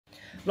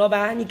老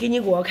板，你给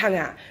我看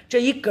看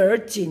这一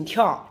根金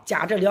条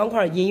加这2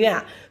块银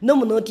元，能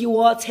不能抵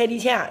我彩礼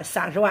钱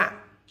30万？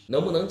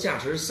能不能价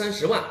值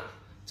30万？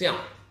这样，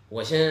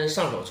我先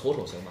上手瞅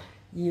瞅，行吧？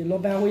咦，老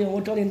板，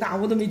我长这么大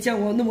我都没见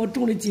过那么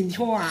重的金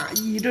条啊！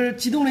咦，这是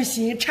激动的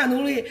心，颤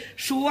抖的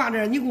手啊！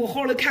这你给我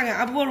好好的看看，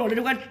俺婆婆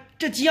说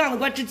这几样子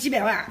管值几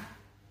百万。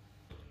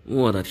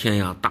我的天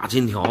呀，大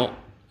金条，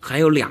还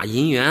有俩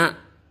银元，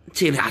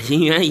这俩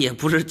银元也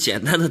不是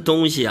简单的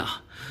东西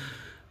啊，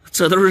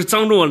这都是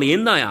张作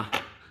霖的呀，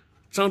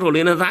张作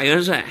霖的大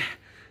元帅。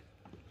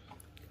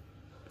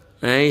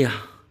哎呀，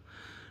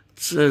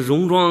这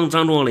戎装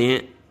张作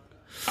霖，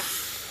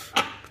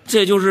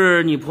这就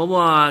是你婆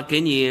婆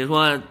给你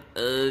说，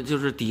就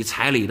是抵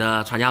彩礼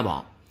的传家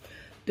宝。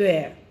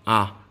对。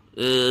啊，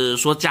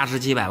说价值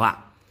几百万。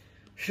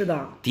是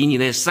的。抵你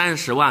那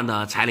30万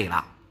的彩礼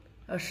了。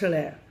是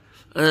嘞。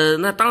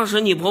那当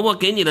时你婆婆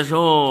给你的时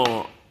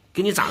候，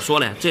给你咋说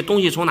嘞？这东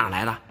西从哪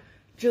来的？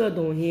这个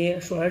东西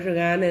说的是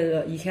俺那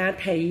个以前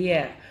太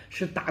爷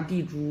是大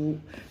地主，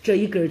这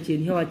一根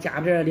金条加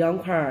这2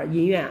块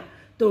银元，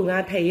都是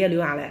俺太爷留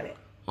下来的。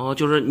哦，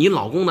就是你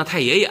老公的太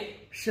爷爷。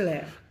是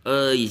嘞。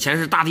以前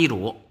是大地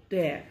主。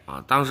对。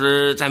啊，当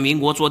时在民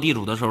国做地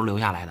主的时候留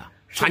下来的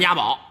传家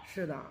宝。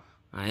是的。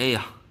哎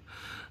呀，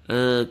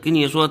跟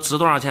你说值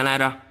多少钱来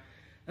着？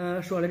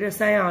说的这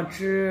3样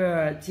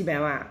值几百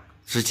万。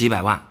值几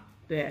百万。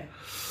对。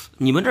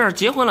你们这儿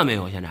结婚了没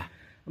有？现在？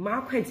马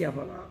上快结婚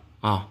了。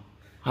啊，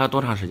还有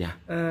多长时间？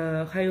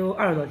还有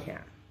20多天。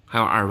还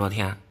有20多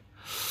天。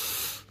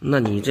那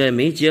你这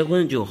没结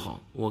婚就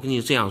好。我跟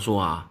你这样说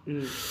啊。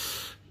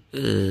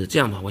这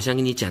样吧，我先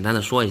给你简单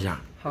的说一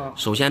下。好。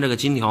首先，这个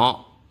金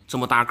条这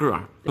么大个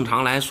儿，正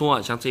常来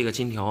说，像这个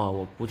金条啊，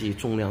我估计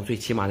重量最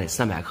起码得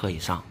300克以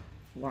上。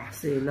哇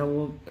塞，那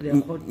我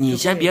你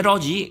先别着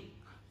急，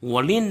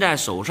我拎在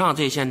手上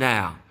这现在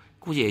啊，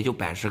估计也就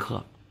110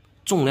克，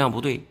重量不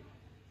对。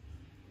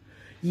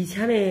以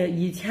前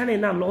的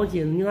那老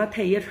金子，你看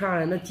太爷穿上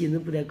来那金子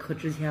不得可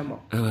值钱吗？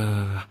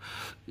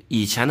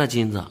以前的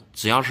金子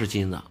只要是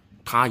金子，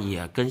它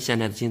也跟现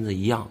在的金子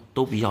一样，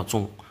都比较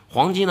重。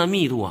黄金的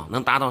密度啊，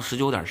能达到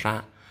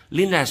19.3，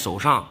拎在手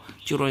上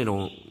就是那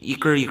种一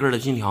根一根的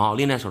金条，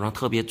拎在手上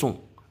特别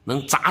重，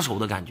能扎手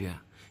的感觉。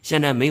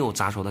现在没有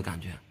扎手的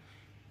感觉，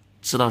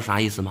知道啥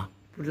意思吗？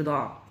不知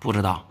道。不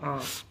知道啊？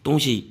东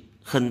西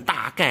很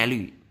大概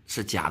率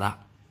是假的。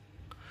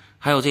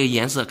还有这个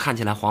颜色看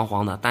起来黄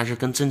黄的，但是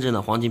跟真正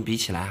的黄金比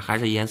起来，还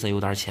是颜色有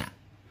点浅。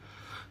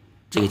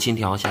这个金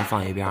条先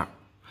放一边。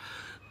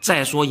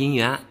再说银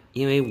元，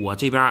因为我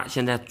这边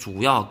现在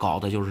主要搞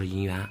的就是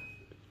银元。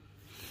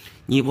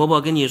你婆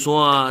婆跟你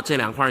说这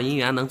2块银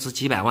元能值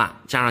几百万，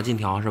加上金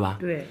条是吧？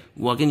对。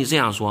我跟你这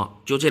样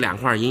说，就这2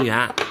块银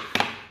元，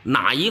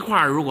哪一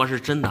块如果是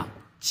真的，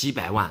几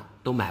百万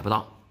都买不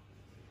到。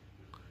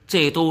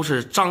这都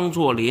是张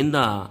作霖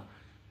的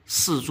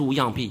4铸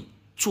样币，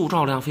铸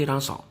造量非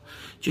常少。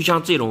就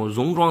像这种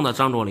戎装的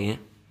张作霖，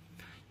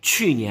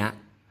去年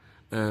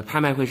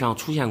拍卖会上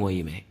出现过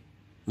一枚，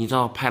你知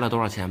道拍了多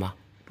少钱吗？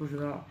不知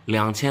道。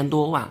2000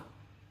多万。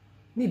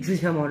你值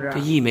钱吗？这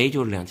一枚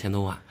就是2000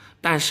多万。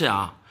但是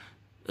啊，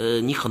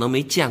你可能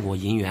没见过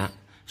银元。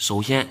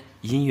首先，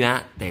银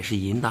元得是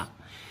银的，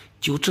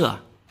就这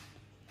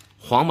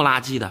黄不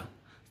拉几的，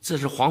这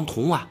是黄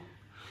铜啊，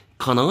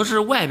可能是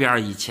外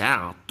边以前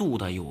啊镀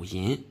的有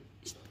银，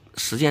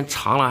时间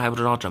长了还不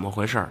知道怎么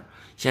回事，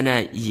现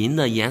在银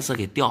的颜色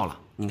给掉了。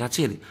你看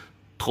这里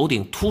头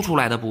顶凸出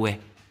来的部位，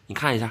你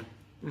看一下，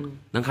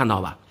能看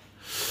到吧？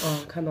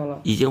看到了，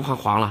已经换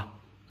黄了。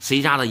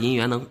谁家的银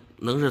元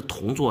能是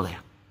铜做的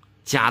呀？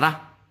假的，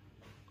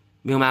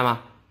明白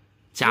吗？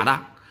假的。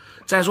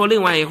再说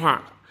另外一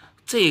块，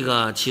这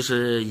个其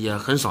实也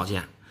很少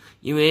见，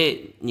因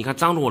为你看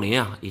张作霖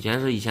啊，以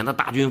前的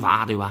大军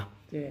阀，对吧？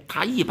对。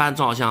他一般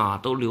照相啊，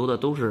都留的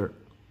都是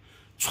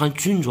穿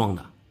军装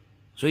的，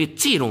所以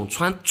这种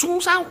穿中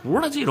山湖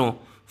的这种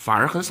反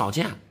而很少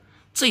见。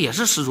这也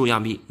是4铸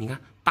样币，你看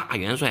大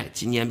元帅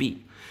纪念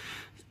币，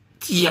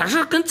也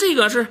是跟这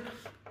个是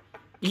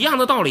一样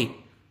的道理，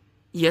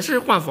也是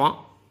换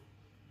黄，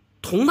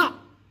铜的，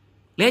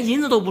连银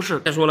子都不是。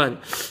再说了，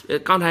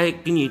刚才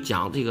给你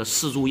讲这个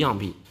4铸样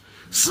币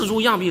，4铸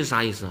样币是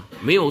啥意思？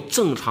没有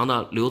正常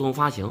的流通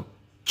发行，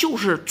就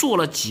是做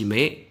了几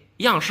枚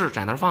样式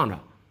在那放着，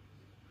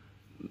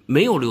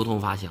没有流通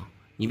发行。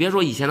你别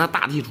说以前的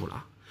大地主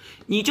了，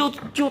你就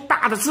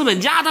大的资本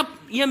家他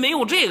也没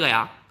有这个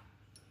呀。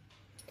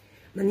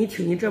那你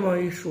听你这么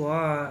一说，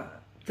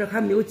这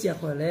还没有结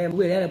婚嘞，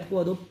未来的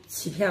婆婆都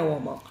欺骗我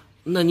吗？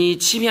那你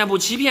欺骗不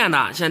欺骗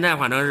的？现在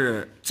反正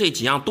是这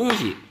几样东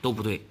西都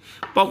不对，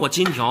包括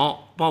金条，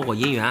包括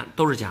银元，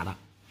都是假的。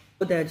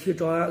我得去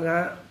找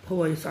俺婆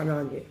婆去算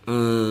账去。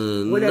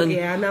我得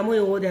给俺男朋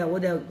友，我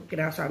得给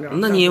他算账。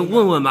那你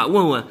问问吧，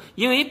问问，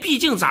因为毕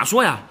竟咋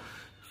说呀，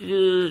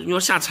你说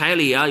下彩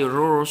礼啊，有时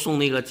候送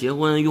那个结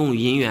婚用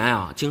银元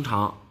啊，经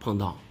常碰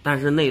到，但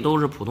是那都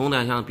是普通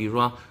的，像比如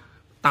说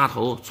大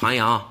头、传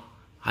阳，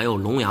还有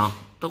龙阳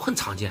都很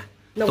常见。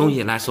东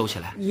西来收起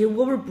来。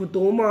我不是不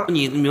懂吗？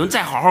你们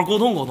再好好沟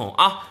通沟通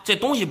啊，这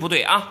东西不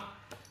对啊。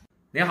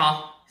你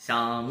好，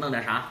想弄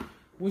点啥？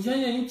我想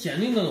让你鉴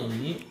定个东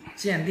西。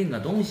鉴定个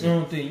东西？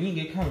对，你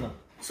给看看。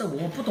这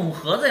我不懂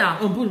盒子呀。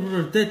不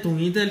是，这东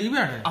西在里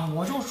边呢。啊，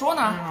我就说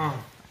呢。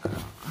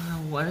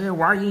我这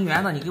玩银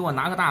元的，你给我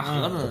拿个大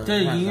盒子。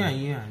这银元。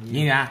银元。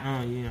银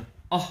元。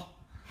哦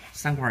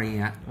，3块银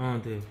元。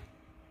对。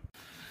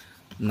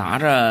拿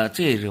着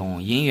这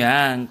种银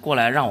元过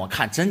来让我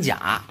看真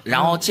假，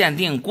然后鉴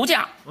定估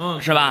价，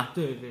是吧？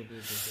对。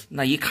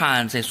那一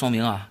看，这说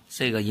明啊，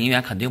这个银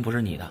元肯定不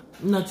是你的。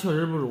那确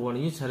实不是我的，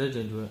你猜的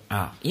真准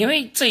啊！因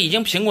为这已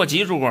经苹果级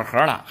入过盒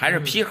了，还是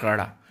批盒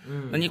的。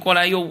那你过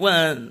来又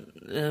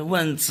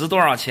问值多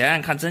少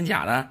钱，看真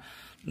假的，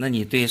那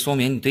你说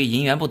明你对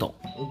银元不懂。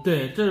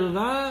对，这是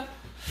咱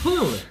朋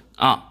友的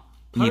啊。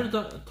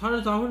他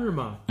是咋回事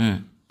吧？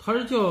他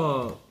是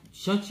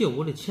想借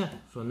我的钱，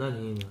说难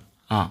听一点。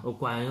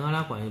俺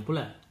俩关系不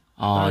赖。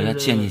要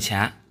借你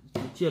钱。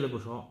借了不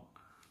少。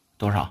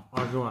多少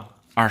？20万。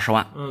20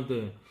万。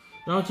对。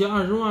然后借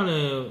20万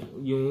呢，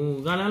因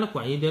为俺俩的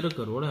关系在这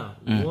搁着了。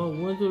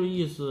我就是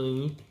意思，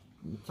你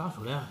咋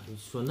说呢？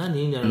说难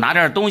听点，拿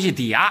点东西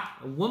抵押。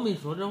我没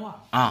说这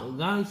话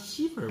俺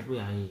媳妇儿不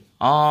愿意。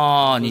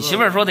你媳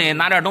妇儿说得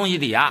拿点东西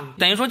抵押，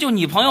等于说就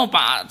你朋友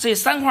把这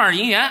3块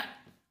银元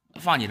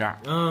放你这儿。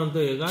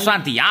对，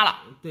算抵押了。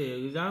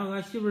对，然后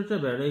俺媳妇儿这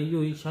边的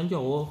又想叫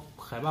我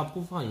害怕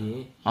不放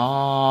心。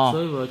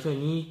所以说叫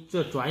你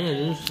这专业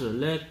人士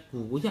来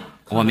估价。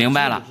我明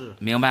白了，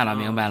明白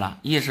了，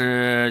意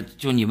思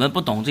就你们不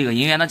懂这个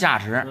银元的价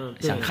值，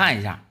想看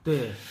一下。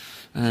对。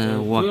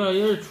我主要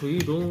也是出于一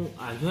种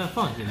安全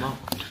放心嘛。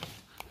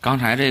刚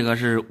才这个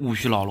是戊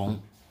戌老龙，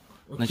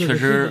那确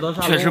实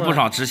不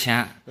少值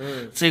钱。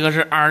这个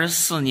是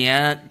24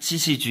年机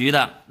器局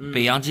的，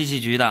北洋机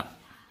器局的，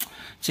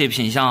这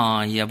品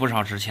相也不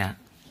少值钱。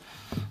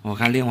我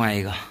看另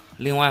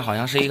外好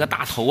像是一个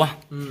大头啊。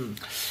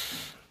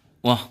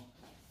哇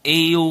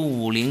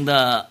 ，AU50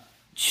的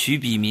曲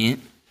笔民，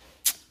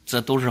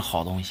这都是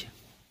好东西。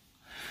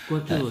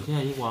这多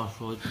钱？你光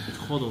说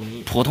好东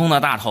西。普通的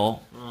大头，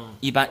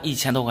一般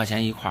1000多块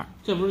钱一块。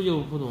这不是就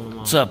是普通的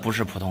吗？这不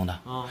是普通的。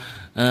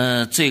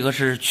这个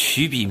是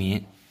曲笔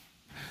民，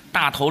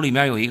大头里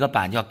面有一个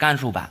版叫甘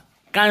肃版，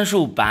甘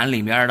肃版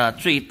里面的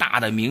最大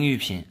的名誉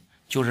品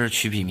就是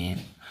曲笔民，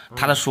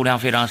它的数量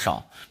非常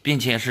少，并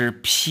且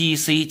是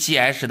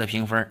PCGS 的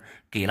评分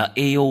给了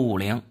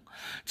AU50，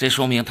这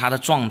说明它的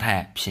状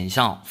态品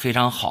相非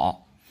常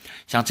好。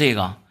像这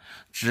个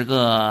值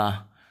个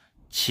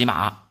起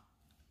码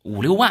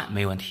5、6万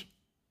没问题，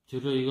就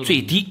这一个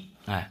最低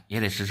也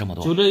得值这么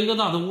多。就这一个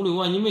大的5、6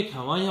万，你没开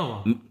玩笑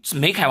吗？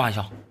没开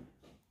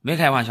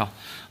玩笑。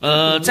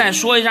再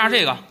说一下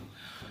这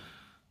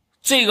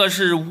个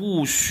是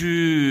戊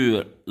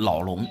戌老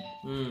龙。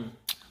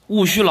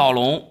戊戌老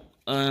龙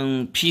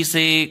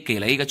，PC 给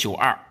了一个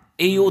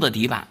92，AU 的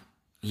底板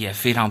也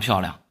非常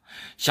漂亮。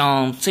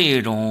像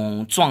这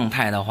种状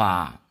态的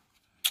话，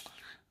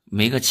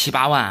没个7、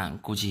8万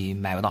估计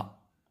买不到，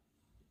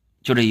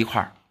就这一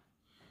块。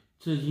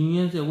这银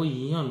元在我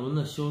印象中，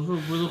那小时候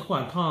不是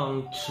换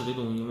糖吃的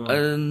东西吗？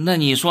那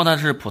你说的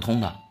是普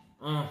通的。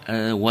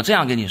我这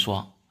样跟你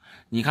说，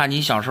你看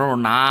你小时候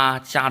拿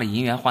家里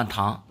银元换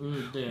糖，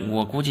对。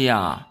我估计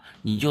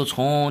你就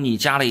从你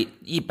家里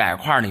100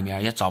块里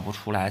面也找不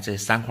出来这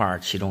3块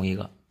其中一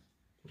个。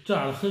这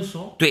样很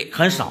少。对，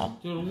很少。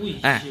就是物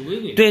以稀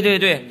为贵。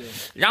对。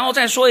然后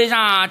再说一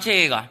下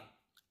这个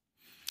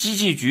机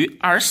器局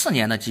，24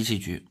年的机器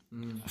局，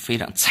非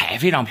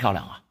常漂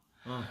亮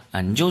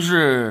你就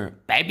是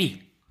白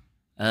壁，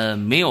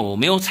没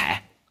有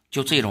彩，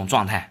就这种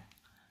状态，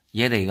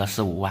也得个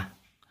4、5万。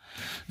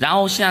然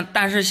后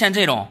但是像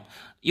这种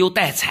又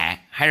带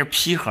彩，还是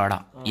批盒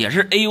的，也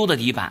是 AU 的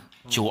底板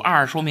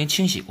，92说明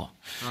清洗过。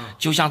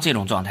就像这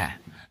种状态，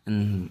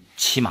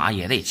起码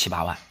也得7、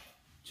8万。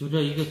就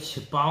这一个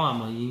7、8万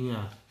嘛银元。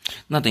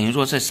那等于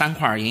说这3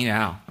块银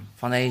元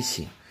放在一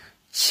起，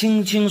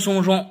轻轻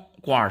松松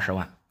过20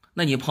万。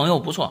那你朋友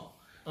不错，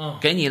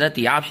给你的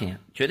抵押品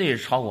绝对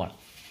是超过了。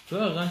主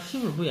要俺媳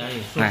妇不愿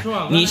意，说实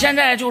话。你现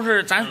在就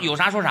是咱有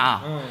啥说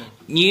啥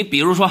你比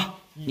如说，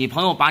你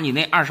朋友把你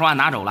那20万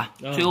拿走了，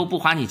最后不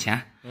还你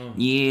钱，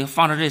你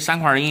放着这3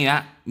块银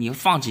元，你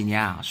放几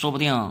年说不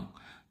定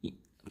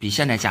比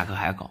现在价格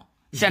还高。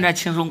现在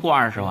轻松过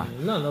20万。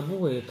那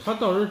不会，他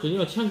到时候真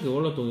要钱给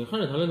我了，东西还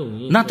是他的东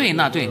西。那对。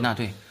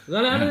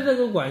俺俩的这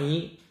个关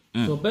系，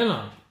说白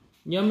了，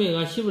你要没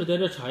俺媳妇在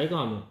这插一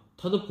杠子，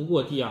他都不给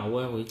我抵押，我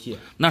也会借。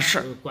那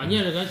是。关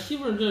键是俺媳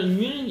妇这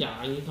女人家，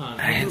你看。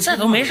这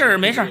都没事。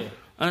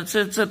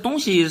这东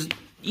西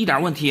一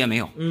点问题也没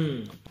有。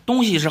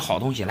东西是好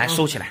东西，来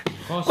收起来。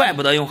怪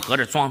不得用盒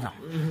子装上。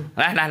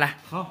来。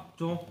好，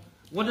中。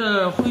我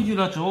这回去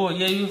了之后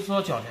也有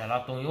所交代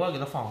了，东西我给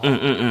他放好。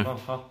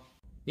好。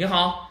你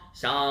好，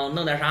想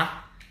弄点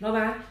啥？老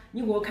板，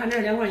你给我看这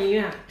2块银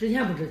元值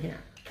钱不值钱？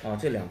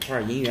这2块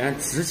银元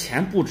值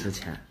钱不值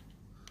钱？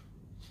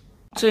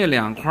这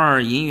2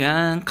块银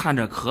元看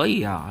着可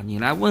以啊，你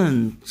来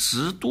问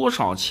值多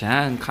少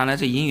钱？看来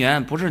这银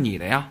元不是你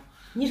的呀。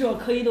你说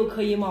可以都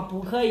可以吗？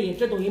不可以，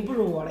这东西不是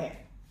我的。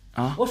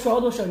啊！我说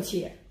我都生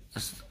气。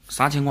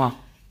啥情况？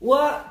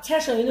我才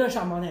生一对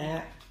双胞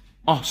胎。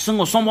哦，生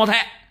过双胞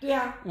胎。对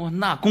呀。哇，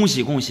那恭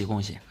喜恭喜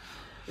恭喜！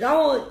然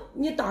后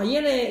你当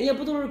爷的也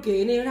不都是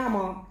给那个啥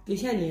吗？给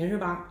现金是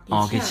吧？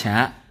给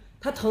钱。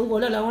他腾给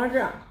我2块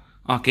这。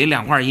啊，给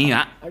2块银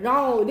元。然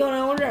后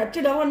2块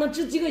这2块能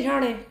值几个钱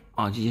呢？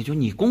啊，也就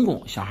你公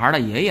公小孩的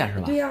爷爷是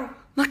吧？对呀。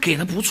那给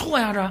的不错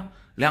呀，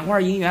这2块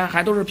银元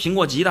还都是苹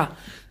果级的。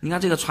你看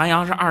这个传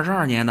阳是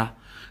22年的，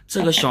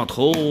这个小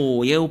头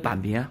也有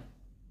板别。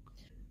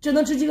这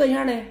能值几个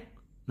钱呢？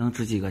能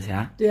值几个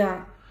钱？对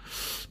呀。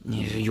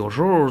你有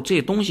时候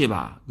这东西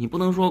吧，你不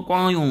能说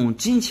光用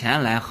金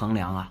钱来衡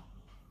量啊。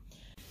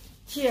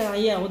提上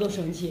爷我都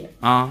生气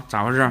啊！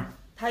咋回事？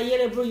他爷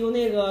的不是有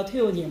那个退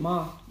休金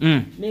吗？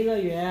每个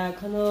月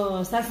可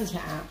能3、4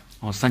千。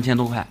哦，3000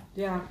多块。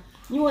对呀。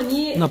你说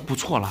你那不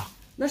错了。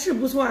那是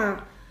不错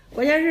啊，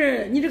关键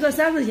是你这个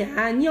3、4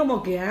千，你要么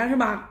给俺是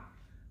吧？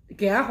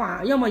给俺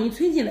花，要么你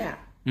存起来。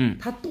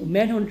他都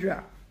买成这。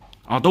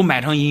哦，都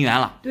买成银元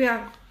了。对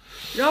呀。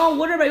然后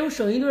我这边又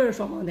生一对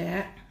双胞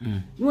胎。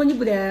你说你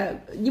不得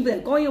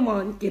搞一个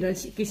吗？你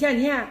给现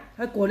钱，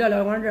还给我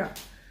2块这，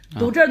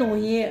都这东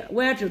西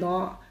我也知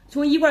道，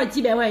从1块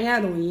几百块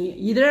钱的东西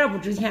一点也不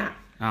值钱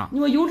啊。你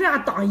说有这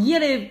样当爷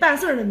的办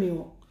事的没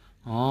有？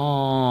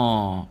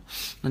哦，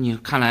那你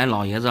看来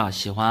老爷子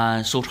喜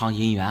欢收藏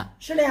银元。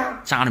是的呀。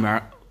家里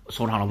面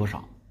收藏了不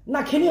少。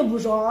那肯定不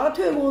少，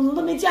退休工资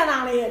都没见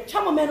哪里，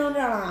全部买成这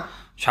了。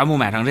全部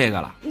买成这个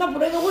了。那不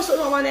这个我收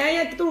双胞胎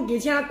也都是给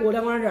钱给我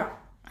2块这。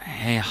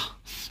哎呀，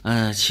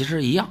其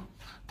实一样，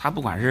他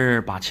不管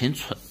是把钱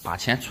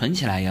存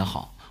起来也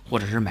好，或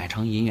者是买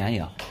成银元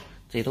也好，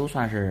这都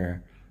算是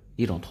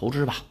一种投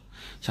资吧。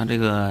像这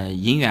个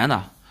银元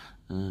呢，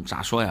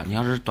咋说呀？你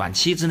要是短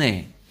期之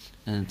内，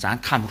咱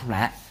看不出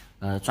来，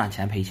赚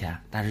钱赔钱，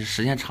但是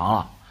时间长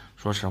了，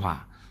说实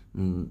话，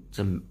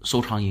这收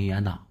藏银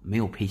元的没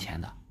有赔钱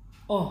的，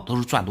都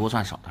是赚多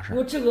赚少的事。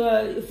我这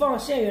个放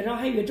时间越长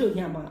还越挣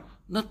钱吗？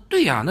那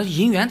对呀，那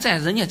银元在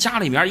人家家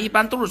里面一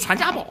般都是传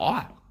家宝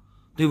啊。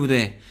对不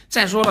对？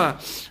再说了，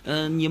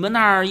你们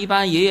那儿一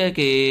般爷爷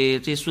给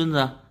这孙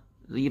子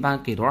一般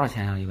给多少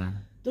钱啊？一般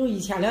都是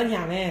1000、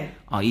2000呗。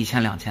啊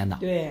，1000、2000的。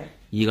对，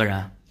一个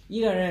人。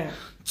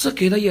这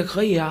给的也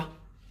可以啊，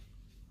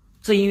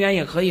这银元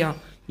也可以啊。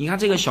你看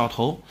这个小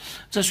头，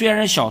这虽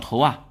然是小头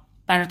啊，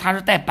但是它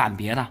是带板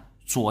别的，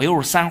左右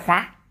3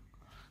花，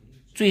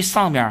最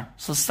上边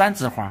是3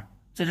枝花，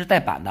这是带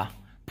板的。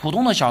普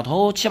通的小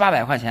头700、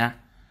800块钱，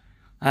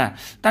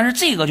但是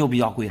这个就比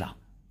较贵了。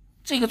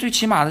这个最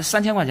起码的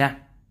3000块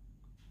钱，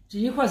这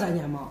一块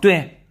3000吗？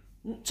对，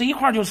这一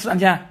块就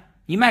3000，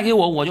你卖给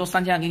我，我就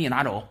3000给你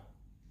拿走，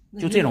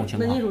就这种情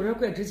况。那你说这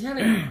怪值钱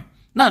的呀？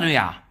那对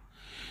呀，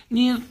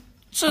你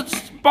这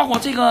包括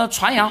这个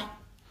传阳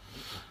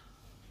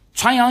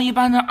一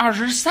般的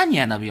23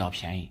年的比较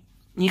便宜，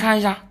你看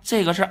一下，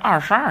这个是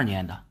22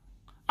年的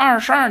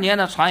，22年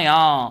的传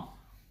阳，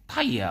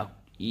它也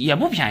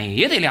不便宜，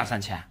也得2、3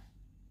千。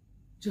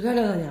这该2、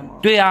3千吗？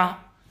对呀。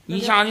你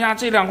想一下，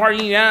这2块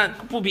银元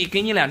不比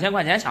给你2000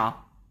块钱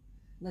强？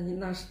那你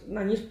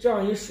这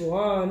样一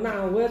说，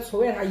那我也错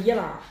怪他爷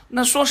了。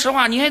那说实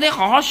话，你还得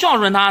好好孝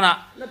顺他呢。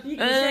那比给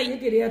钱你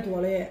给的也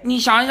多嘞。你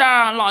想一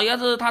下，老爷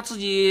子他自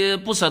己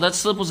不舍得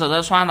吃、不舍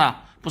得穿的、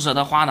不舍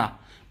得花的，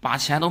把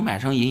钱都买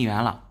成银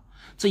元了。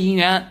这银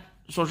元，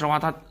说实话，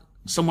他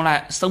生不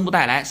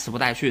带来，死不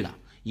带去的。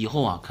以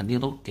后啊，肯定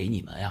都给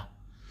你们呀。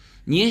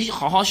你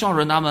好好孝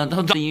顺他们，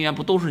这银元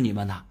不都是你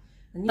们的？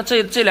那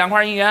这2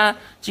块银元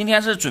今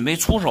天是准备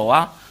出手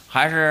啊，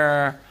还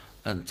是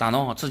咋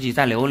弄？自己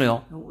再留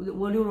留？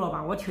我留着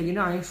吧，我听你这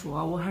样一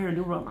说，我还是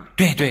留着吧。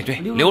对，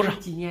留着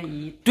纪念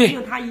意义。对，毕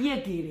竟他爷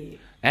给的。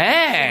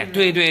哎，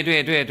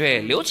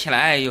对，留起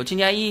来有纪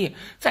念意义。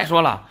再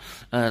说了，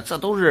这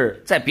都是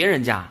在别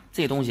人家，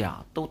这东西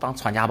啊都当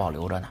传家宝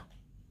留着呢。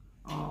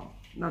哦，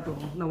那中，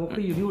那我回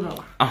去留着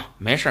吧。啊，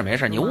没事，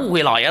你误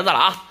会老爷子了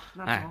啊。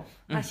那好，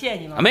那谢谢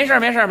你了。没事。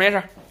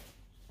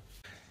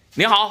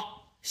你好。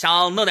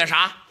想弄点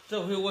啥？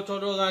这回我找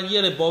俺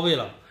爷的宝贝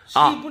了，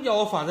谁不叫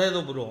我发财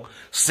都不中，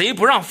谁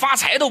不让发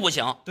财都不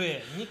行。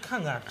对，你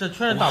看看，这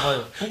全是大宝贝，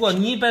不过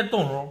你别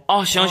动手。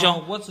哦，行，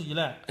我自己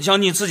来。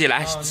行，你自己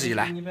来，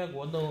你别给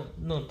我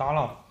弄打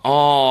了。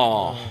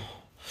哦，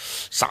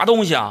啥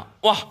东西啊？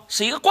哇，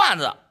是一个罐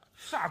子。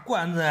啥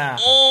罐子啊？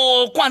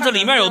哦，罐子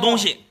里面有东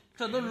西。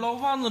这都是老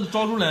房子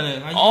找出来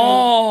的。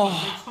哦，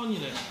藏起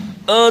来。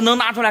能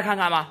拿出来看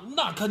看吗？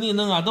那肯定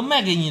能啊，都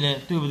卖给你的，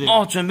对不对？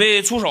哦，准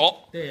备出手。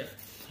对。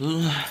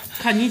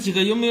看你几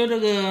个有没有这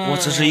个？我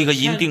这是一个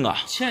银锭啊。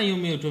钱有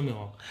没有准备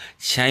好？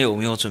钱有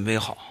没有准备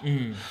好？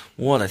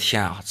我的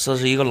天啊，这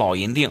是一个老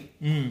银锭。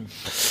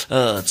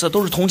这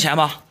都是铜钱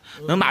吧？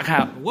能打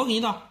开？我给你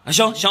打。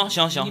行。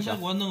你别给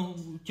我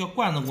弄叫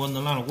罐子给我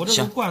弄烂了，我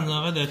这个罐子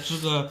还得值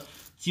个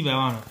几百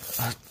万了。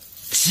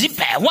几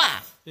百万？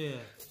对。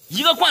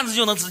一个罐子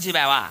就能值几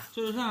百万。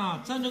这是啥？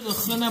咱这个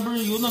河南不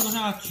是有那个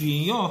啥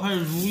菌药还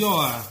是入药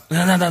啊？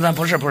那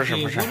不是。我这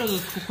个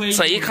怀疑。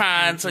这一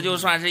看，这就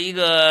算是一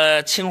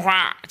个青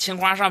花，青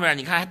花上面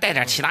你看还带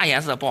点其他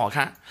颜色，不好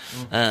看。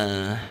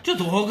这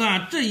多好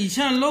看！这以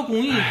前老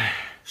工艺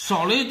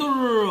烧的都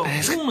是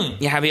红的。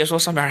你还别说，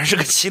上面还是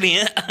个麒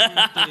麟。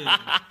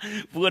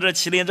不过这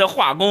麒麟这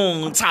画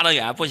工差得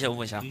远，不行。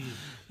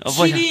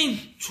麒麟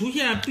出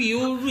现必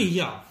有瑞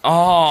相。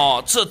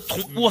哦，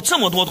这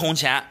么多铜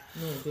钱，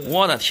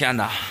我的天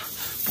哪！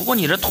不过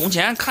你这铜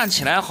钱看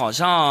起来好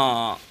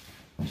像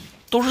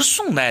都是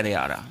宋代的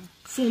呀，这。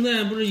宋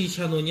代不是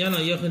1000多年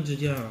了，也很值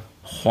钱啊。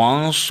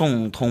黄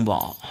宋通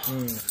宝，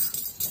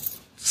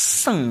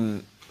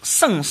圣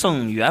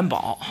元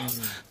宝，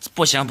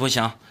不行。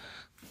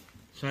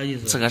啥意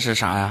思？这个是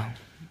啥呀？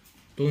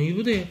东西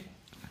不对，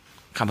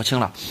看不清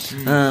了。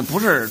不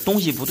是东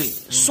西不对，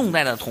宋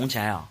代的铜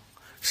钱呀，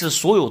是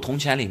所有铜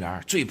钱里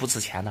边最不值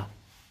钱的。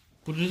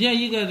不值钱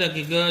一个再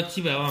给个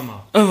几百万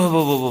吗？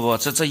不，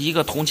这一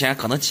个铜钱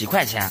可能几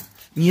块钱。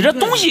你这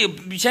东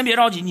西先别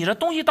着急，你这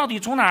东西到底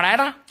从哪儿来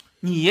的？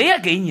你爷爷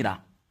给你的？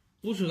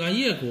不是俺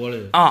爷爷给我的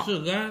啊，是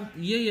俺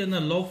爷爷那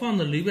老房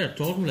子里边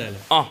找出来的。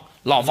啊，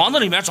老房子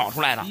里面找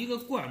出来的。一个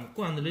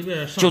罐子里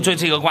边就这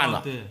个罐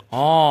子。对。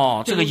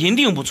哦，这个银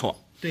锭不错。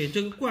对，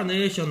这个罐子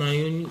也相当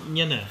有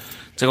年代。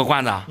这个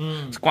罐子，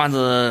罐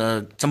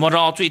子怎么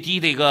着最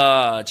低得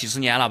个几十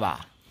年了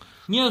吧？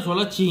你也说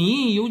了，金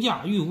银有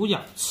价，玉无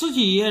价，瓷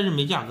器也是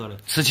没价格的。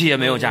瓷器也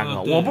没有价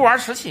格，我不玩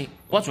瓷器，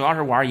我主要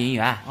是玩银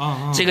元。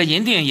这个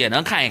银锭也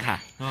能看一看。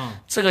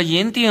这个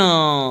银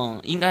锭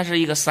应该是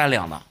一个3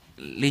两的，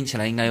拎起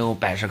来应该有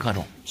100克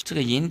重。这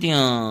个银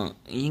锭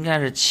应该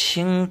是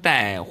清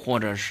代或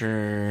者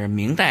是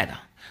明代的，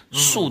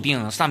竖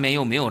锭上面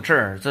又没有字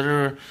儿，这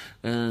是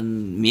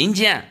民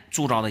间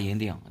铸造的银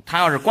锭。它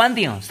要是官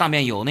锭，上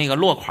面有那个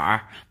落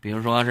款，比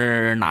如说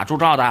是哪铸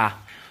造的。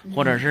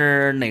或者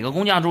是哪个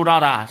工匠铸造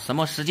的，什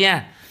么时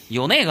间，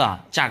有那个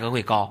价格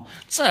会高。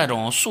这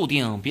种竖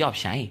锭比较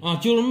便宜啊，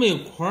就是没有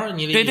款，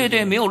你的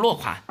对，没有落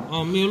款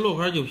啊，没有落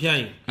款就便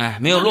宜。哎，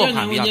没有落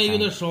款比较便宜。有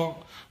的少，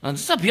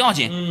这不要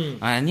紧。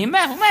哎，你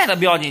卖不卖的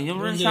不要紧，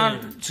就是像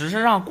只是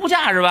让估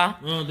价是吧？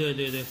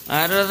对。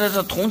哎，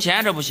这铜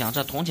钱这不行，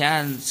这铜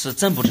钱是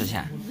真不值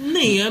钱。那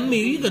也没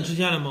有一个值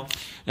钱的吗？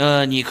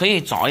你可以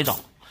找一找，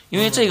因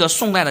为这个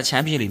宋代的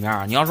钱币里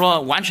面，你要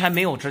说完全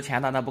没有值钱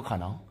的，那不可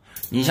能。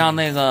你像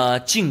那个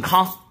靖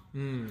康，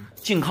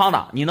靖康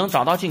的，你能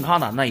找到靖康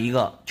的那一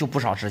个就不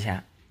少值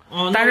钱。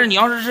但是你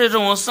要是这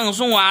种圣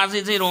宋啊，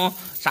这种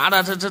啥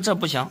的，这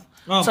不行，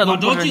这都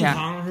不值钱。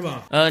是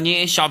吧？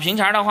你小平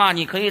钱的话，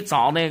你可以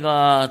找那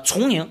个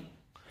崇宁，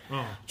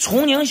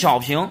崇宁小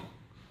平、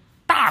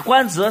大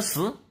官泽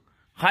石，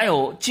还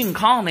有靖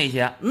康那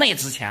些那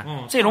值钱。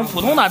这种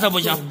普通的这不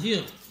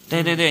行。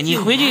对，你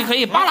回去可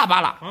以扒拉扒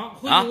拉。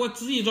回去我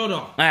仔细找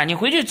找。哎，你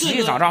回去仔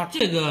细找找。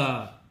这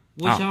个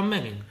我想卖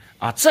给你。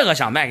这个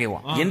想卖给我，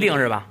银锭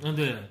是吧？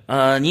对。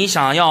你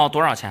想要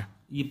多少钱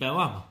？100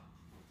万吧。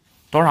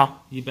多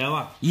少？100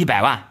万。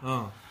100万？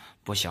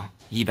不行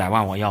，100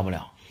万我要不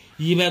了。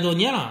100多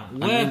年了，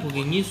我也不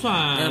给你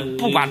算。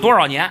不管多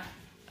少年，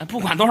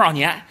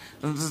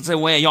这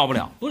我也要不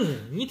了。不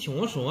是，你听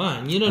我说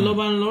啊，你这老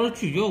板老是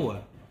拒绝我。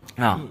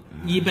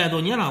100多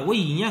年了，我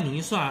一年给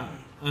你算。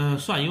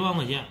算1万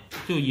块钱，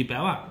就100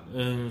万，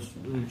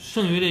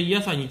剩余的也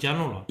算你捡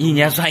漏了。一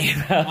年算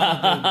100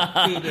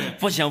万，对，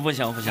不行，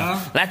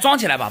来装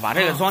起来吧，把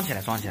这个装起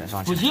来。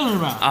不行是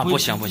吧？不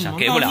行，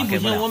给不了。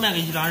我卖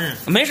给其他人。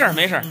没事，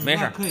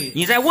可以。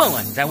你再问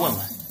问。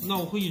那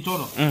我回去找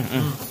找。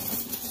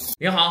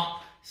您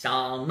好，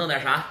想弄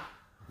点啥？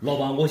老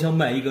板，我想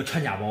买一个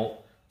传家宝。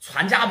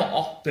传家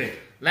宝？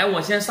对。来，我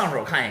先上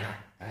手看一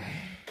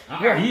看。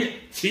二爷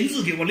亲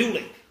自给我留的。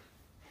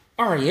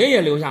二爷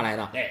爷留下来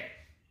的。对。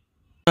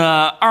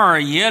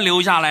二爷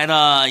留下来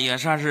的也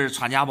算是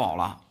传家宝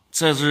了，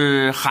这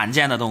是罕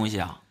见的东西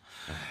啊，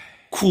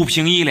库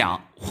平1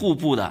两，户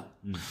部的。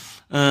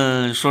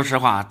说实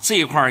话，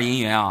这块银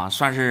元啊，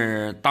算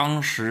是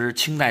当时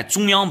清代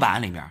中央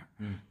版里面，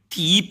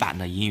第一版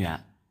的银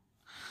元。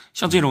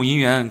像这种银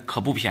元可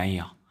不便宜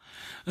啊，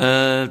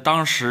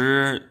当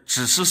时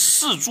只是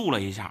试铸了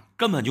一下，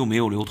根本就没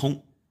有流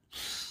通。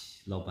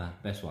老板，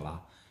别说了，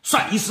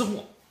算你识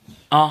货。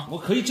我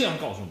可以这样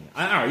告诉你，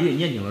俺二爷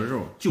年轻的时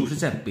候就是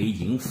在北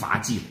京发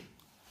迹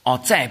的。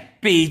在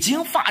北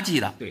京发迹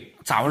的。对，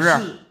咋回事？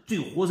是最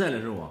火灾的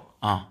时候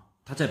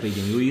他在北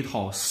京有一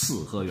套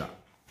四合院。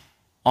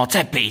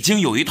在北京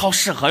有一套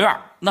四合院，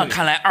那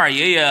看来二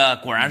爷爷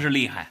果然是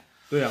厉害。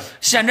对呀，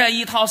现在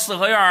一套四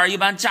合院一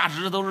般价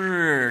值都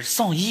是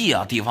上亿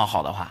啊，地方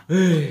好的话。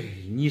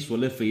你说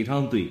的非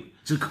常对，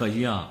只可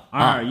惜俺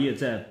二爷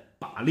在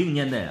80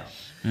年代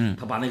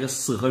他把那个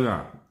四合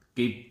院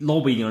给老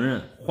北京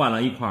人换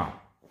了一块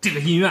这个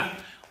银元。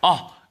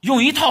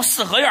用一套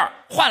四合院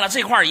换了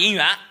这块银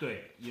元。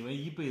对，因为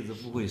一辈子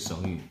不会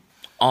生育。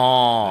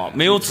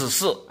没有子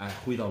嗣。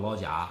回到老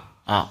家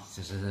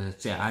就是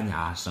在俺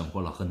家生活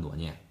了很多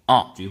年。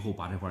最后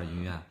把这块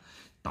银元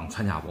当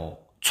传家宝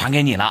传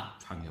给你了。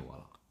传给我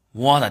了。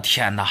我的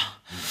天哪！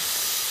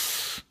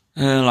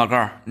老哥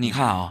儿，你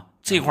看啊，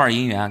这块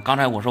银元，刚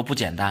才我说不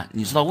简单，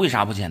你知道为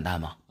啥不简单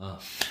吗？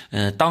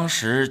当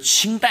时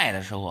清代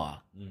的时候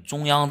啊，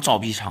中央造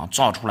币厂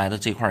造出来的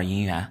这块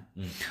银元，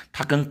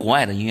它跟国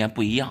外的银元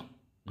不一样。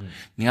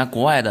你看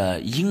国外的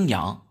阴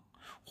阳，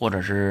或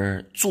者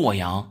是坐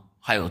阳，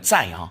还有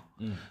赞阳，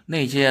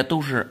那些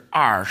都是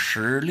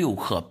26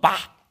克8。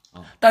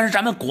但是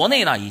咱们国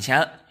内呢，以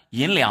前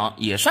银两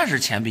也算是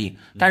钱币，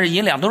但是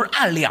银两都是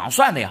按两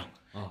算的呀。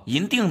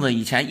银锭子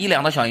以前1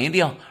两的小银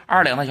锭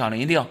，2两的小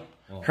银锭，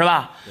是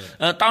吧？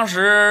当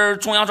时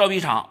中央造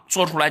币厂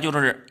做出来就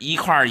是一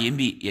块银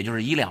币，也就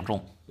是1两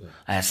重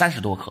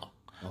，30多克。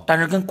但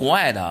是跟国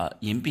外的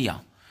银币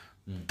啊，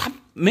它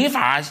没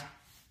法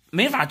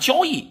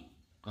交易。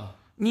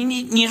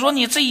你说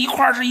你这一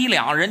块是1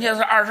两，人家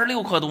是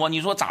26克多，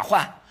你说咋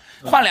换？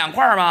换2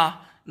块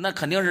吧，那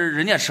肯定是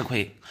人家吃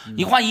亏。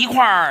你换1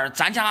块，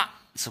咱家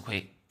吃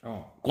亏，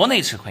国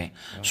内吃亏。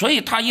所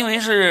以他因为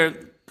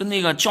是跟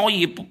那个交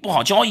易不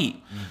好交易，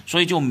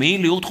所以就没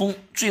流通，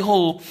最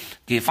后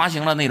给发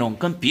行了那种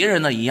跟别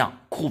人的一样，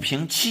库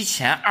平7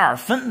钱2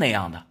分那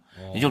样的，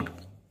也就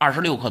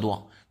26克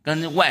多，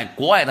跟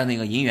国外的那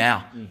个银元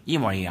啊一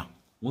模一样。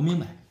我明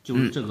白，就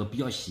是这个比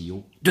较稀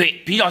有。对，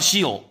比较稀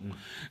有。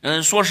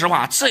说实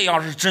话，这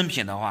要是真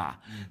品的话，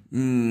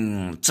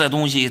这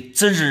东西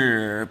真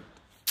是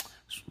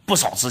不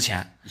少值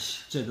钱。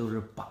这都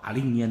是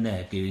80年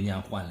代给人家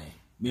换的，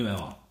明白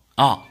吗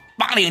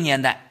？80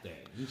年代。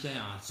对，你想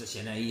想，这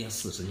现在已经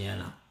40年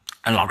了。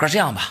老哥，这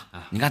样吧，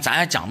你看咱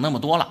也讲那么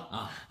多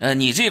了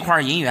你这块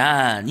银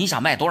元你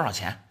想卖多少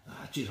钱？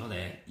最少得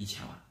1000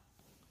万。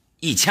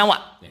1000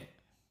万。对。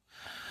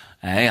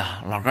哎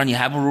呀，老哥，你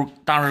还不如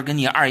当时跟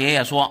你二爷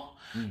爷说，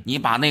你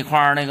把那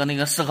块那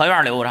个四合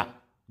院留着，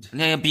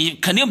那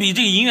肯定比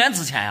这个银元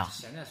值钱呀。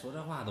现在说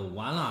这话都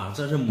晚了，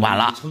这是晚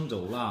了，成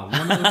舟了，我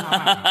们有啥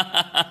办法？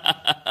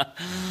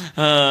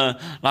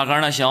老哥，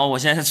那行，我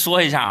先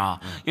说一下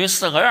啊，因为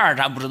四合院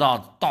咱不知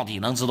道到底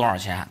能值多少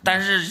钱，但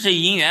是这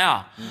银元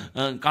啊，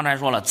刚才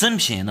说了，真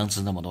品能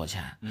值那么多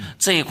钱，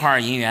这一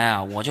块银元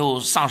啊，我就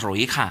上手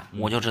一看，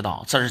我就知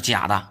道这是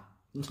假的。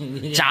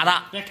假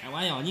的，别开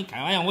玩笑！你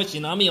开玩笑，我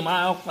心脏病马上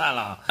要犯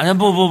了。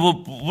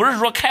不是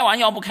说开玩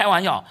笑不开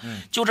玩笑，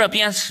就这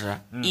边齿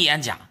一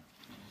眼假，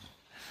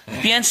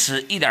边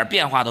齿一点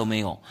变化都没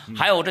有。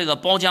还有这个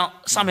包浆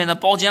上面的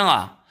包浆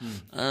啊，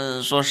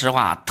说实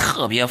话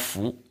特别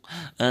浮。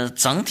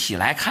整体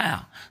来看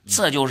啊，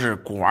这就是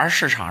古玩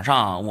市场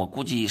上我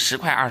估计10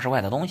块20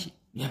块的东西。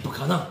你不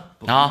可能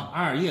啊！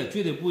二爷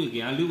绝对不会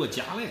给俺留个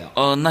假的呀。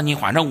那你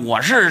反正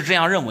我是这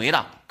样认为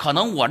的，可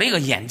能我这个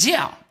眼界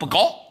啊不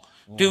高。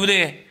对不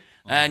对？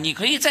你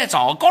可以再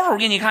找高手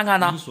给你看看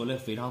呢。你说的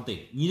非常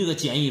对，你这个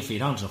建议非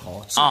常之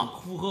好，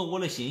符合我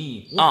的心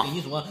意。我跟你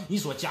说，你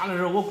说假的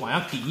时候，我光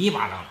想给你一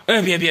巴掌。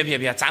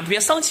别，咱别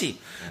生气，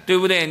对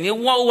不对？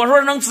我说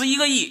能值1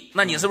个亿，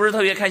那你是不是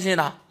特别开心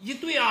的？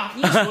对啊，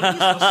你说实话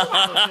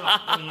就是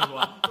了。我跟你说，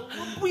我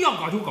不要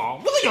高就高，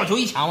我就要求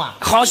1000万。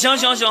好，行，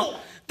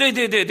对。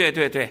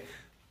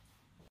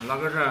老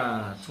哥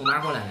这从哪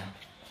儿过来的？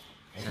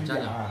先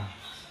讲讲，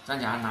咱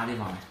家哪地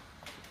方的？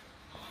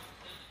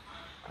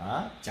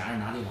家是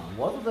哪地方？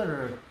我都在这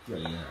儿接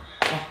你。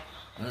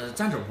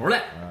咱周口来。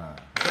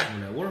怪不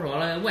得我说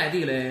了，外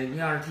地的，你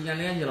要是提前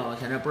联系了，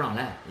现在不让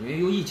来，因为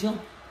有疫情，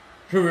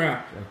是不是？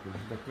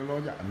这搁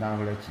老家拿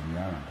回来几年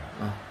了。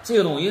这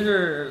个东西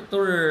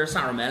都是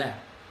啥时候买的？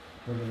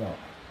不知道。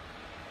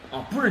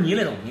不是你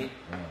的东西。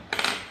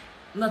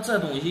那这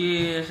东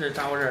西是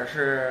咋回事？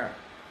是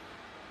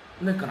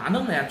那搁哪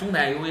弄的？总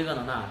得有一个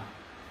能拿。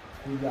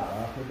回家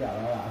了，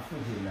俺父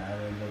亲来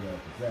那个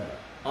不在了。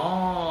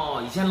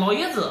以前老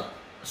爷子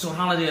收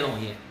藏了这些东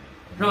西，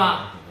是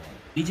吧？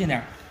离近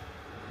点，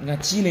你看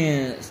吉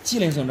林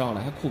生照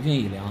了，还库平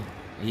1两，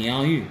阴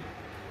阳玉、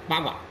八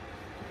卦，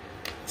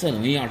这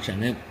东西要真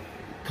的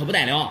可不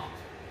得了，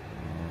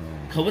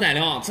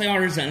这要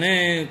是真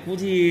的，估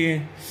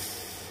计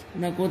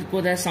那给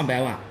我得上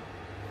百万，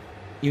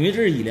因为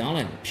这是1两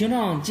了，平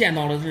常见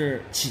到的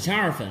是7钱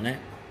2分嘞，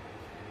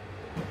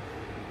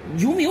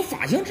有没有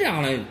发行这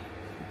样的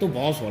都不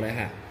好说嘞，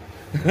还。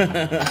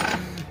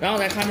然后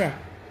再看这儿，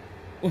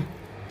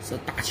这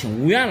大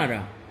清5元了，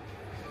这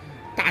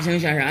大清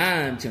宣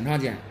山经常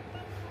见，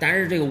但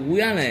是这个5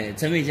元嘞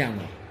真没见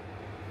过。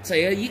这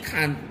也一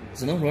看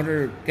只能说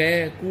是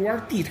给古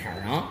玩地摊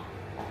上，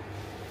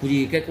估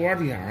计给古玩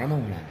地摊上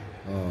弄回来的。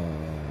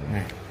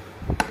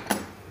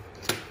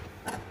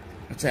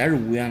这也是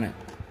5元嘞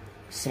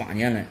，18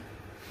年嘞。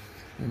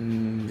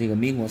这个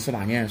民国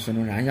18年孙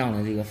中山像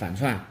的这个帆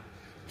船，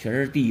确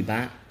实第一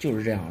版就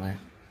是这样嘞，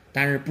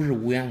但是不是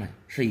5元嘞，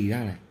是1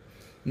元嘞。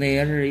那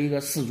也是一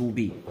个4铢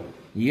币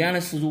，1元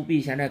的4铢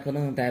币现在可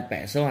能得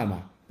80万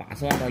吧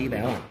，80万到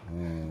100万。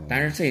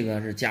但是这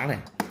个是假的，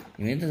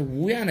因为这是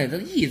5元的，这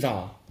臆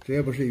造。这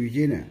也不是玉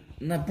金的，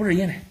那不是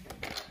银的，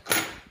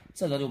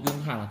这个就不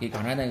用看了，跟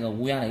刚才那个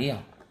5元的一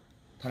样，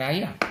它俩一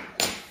样。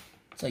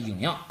这影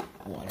样，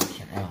我的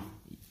天呀！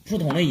普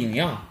通的影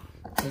样，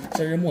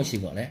这是墨西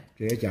哥的，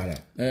这也假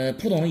的。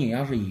普通的影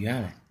样是1元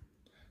的，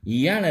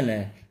一元的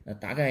嘞，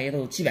大概也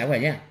都几百块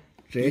钱，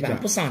一般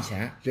不上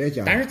千。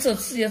但是这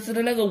直接是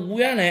的那个5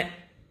元的，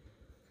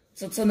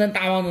这恁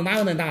大王子哪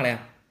有恁大的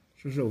呀？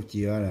这是几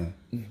元的？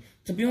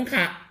这不用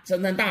看，这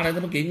恁大的，这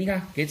不给你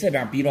看，给这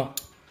边比着，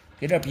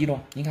给这比着，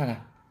你看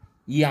看，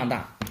一样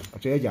大。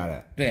这也假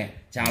的？对，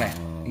假的。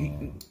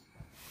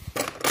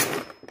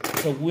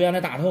这5元的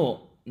大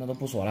头那都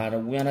不说了，这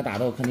5元的大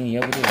头肯定也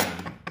不对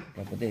了，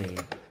这不对。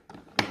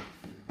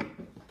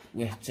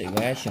喂，这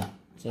个也行，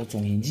这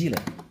中音级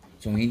的，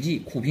中音级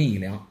酷品1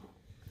两，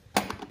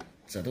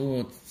这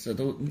都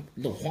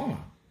露黄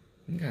了。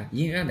你看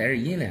银元带着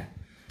银的，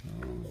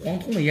黄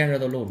铜的颜色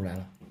都露出来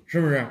了，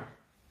是不是？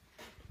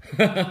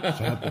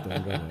啥不懂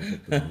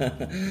这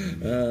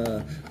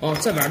个？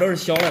这边都是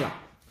小的了，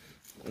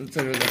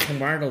这个铜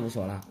板都不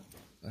说了。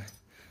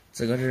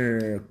这个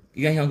是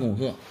原乡共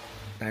和，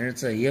但是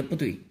这也不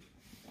对。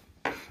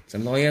这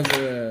老爷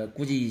子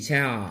估计以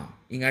前啊，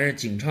应该是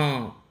经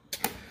常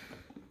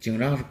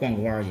是逛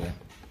过二街，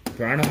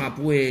不然的话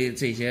不会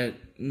这些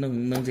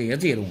弄这些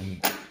东西。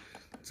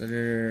这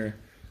是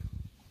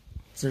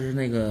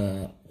那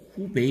个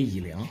湖北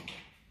1两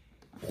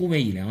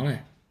嘞，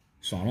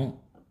双龙。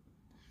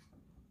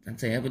但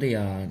这也不对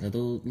啊，这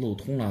都漏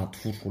铜了，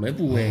突出的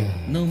部位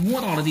能摸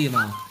到的地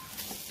方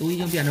都已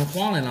经变成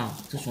黄的了，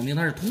这说明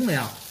它是铜的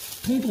呀，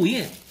铜镀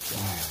银。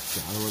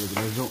假的我就给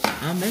他扔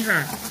啊，没事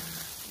儿，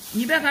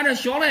你别看这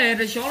小的也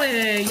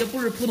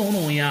不是普通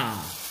东西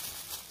啊。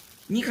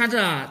你看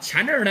这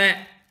铅制的，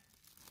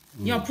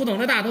你要普通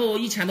的大头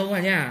1000多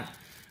块钱，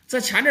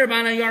这铅制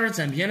版的要是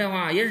真品的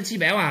话也是几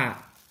百万。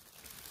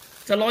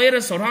这老爷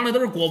子收藏的都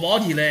是国宝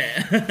级的，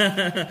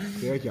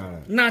这也假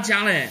的？那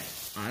假的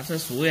啊，这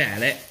苏维埃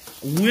的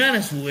5元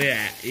的苏维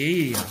埃，哎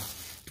呀，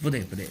不对，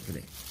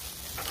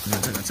你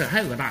看这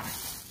还有个大的，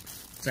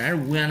这还是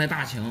5元的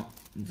大清，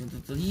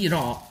这一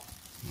照，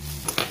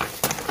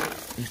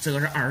这个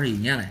是21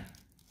年的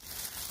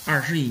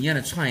，21年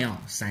的传阳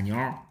三角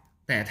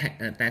带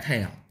太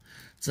阳，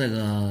这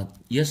个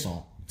也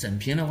少，真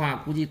品的话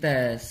估计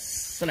带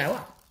10来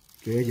万。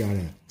这也假的？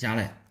假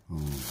的。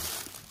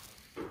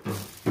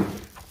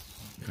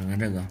看看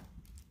这个，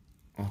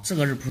这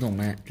个是普通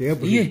的，这也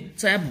不是，咦，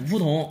这还不普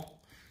通，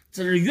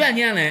这是元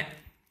年的，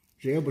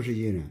这也不是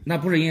银的，那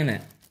不是银的，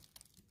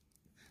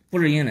不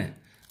是银的。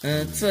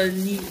这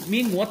你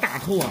民国大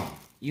头啊，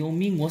有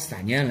民国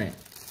3年的、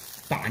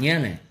8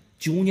年的、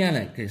9年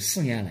的跟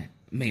10年的，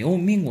没有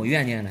民国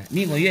元年的。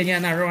民国元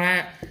年那时候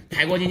还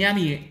开过纪念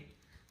币，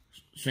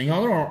孙小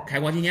豆开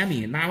过纪念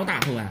币，哪有大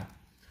头啊？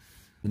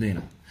不对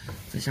了，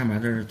这下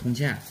面这是铜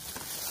钱，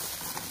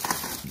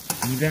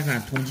你别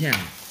看铜钱。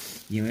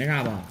因为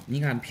啥吧？你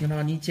看平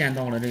常你见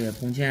到了这个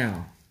铜钱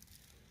啊，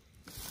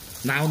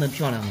哪有那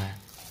漂亮的？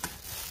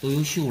都有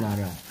锈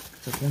了，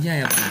这铜钱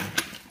也不。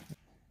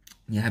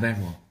你还别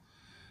说，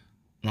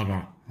老高，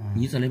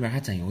你这里边还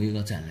真有一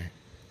个真的。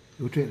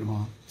有真的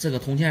吗？这个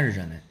铜钱是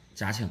真的，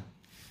嘉庆。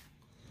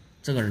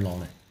这个是老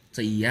的，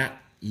这一眼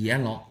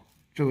老。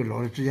这个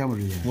老的值钱不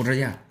值钱？不值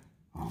钱。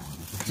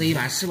这一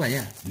般10块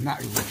钱。那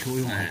有个球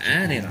用。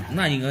对了，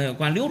那应该要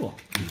管留着。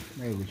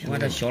那有个球。你看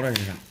这小的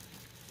是啥？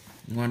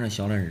你看这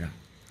小的是啥？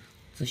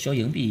这小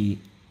硬币，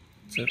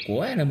这国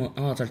外的吗？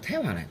这是台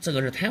湾的，这个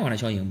是台湾的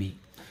小硬币。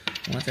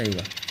我看这一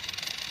个，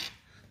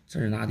这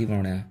是哪地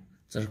方的？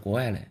这是国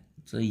外的，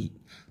这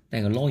带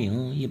个老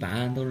鹰，一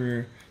般都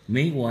是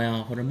美国呀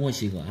或者墨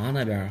西哥啊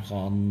那边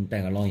好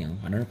带个老鹰，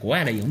反正是国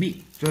外的硬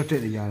币。这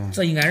真的假的？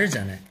这应该是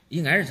真的，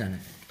应该是真的。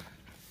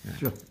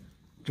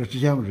这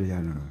值钱不值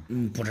钱？这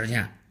个？不值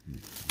钱。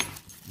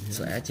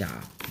这也假，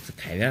这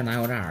开元哪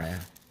有这样的呀？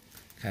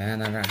开元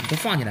那这样，你都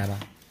放起来吧。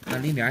那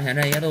里边现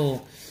在也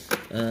都。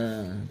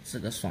这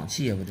个双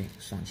气也不对，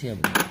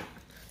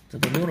这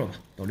都留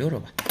着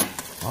吧，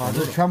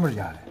这全部是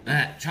假的。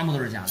全部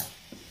都是假的。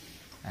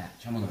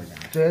全部都是假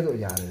的。这也都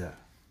假的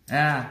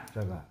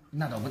这个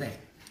那都不对。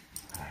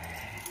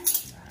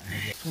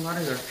从他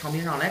这个商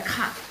品上来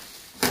看，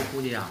我估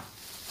计啊，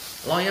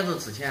老爷子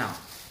之前啊，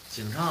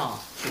经常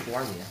去果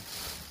儿街，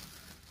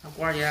那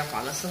果儿街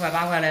花个10块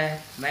8块的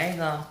买一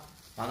个，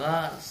花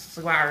个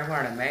10块20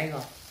块的买一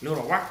个，留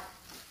着玩，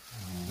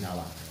你知道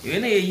吧？因为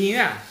那些银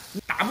元。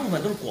大部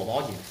分都是国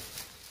宝级的，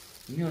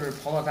你就是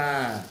跑到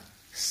咱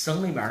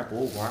省里边的博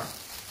物馆，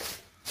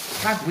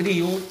它不一定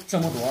有这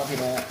么多这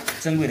种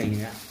珍贵的银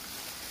元。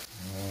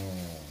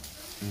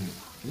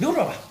留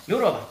着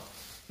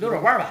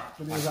玩吧。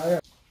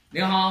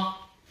您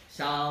好，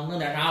想弄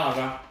点啥，老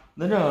哥？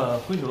那这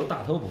回收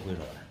大头不回收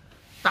的？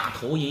大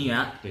头银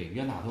元，对，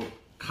原大头，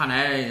看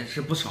来是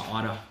不少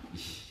啊，这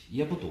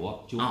也不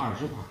多，就20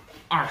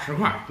块。20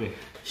块，对，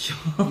行，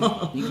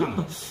你看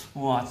看，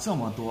哇，这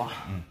么多，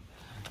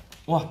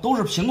哇，都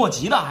是苹果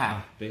级的还？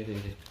对。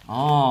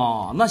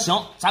那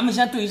行，咱们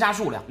先对一下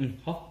数量。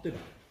好，对吧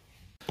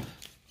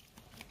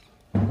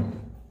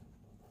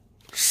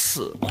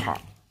？4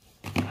块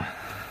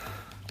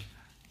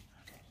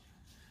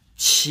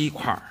，7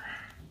块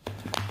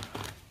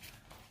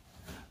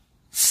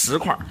，10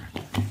块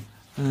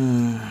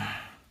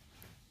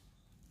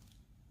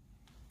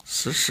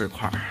，14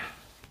块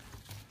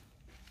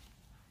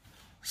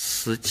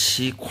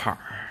17块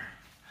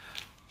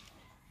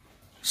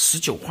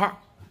，19块，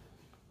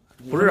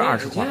不是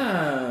20块。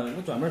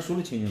我专门数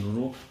的清清楚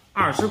楚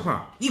，20块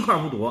，1块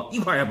不多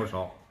，1块也不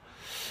少。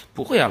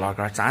不会啊，老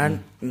哥，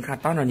你看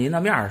当着您的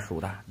面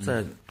数的，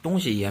这东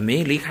西也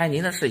没离开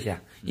您的视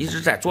线，一直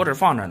在桌子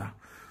放着呢。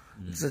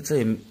这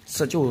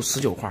就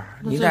19块，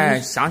你再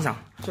想想。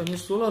这你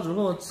数了之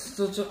后，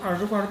这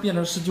20块变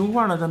成19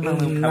块了，这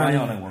能开玩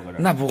笑呢？我搁这。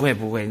那不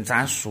会，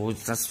咱说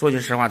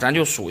句实话，咱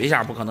就数一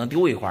下，不可能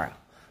丢一块啊。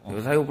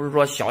他又不是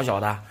说小小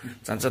的，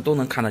咱这都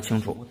能看得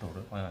清楚。我兜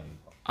里好像有一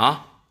块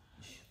啊，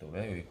兜里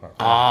有一块。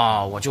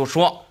哦，我就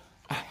说，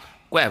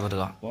怪不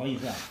得。不好意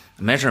思啊。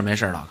没事，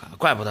老哥，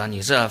怪不得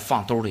你这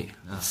放兜里，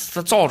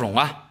这赵总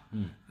啊。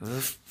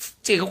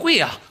这个贵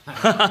啊，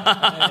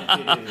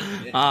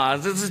啊，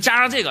这加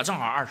上这个正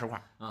好20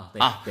块啊，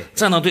对，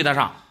这能对得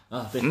上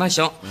啊，对，那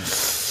行，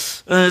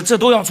这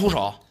都要出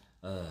手，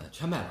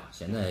全卖了，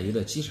现在有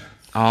点急事。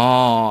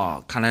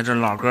哦，看来这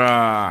老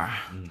哥，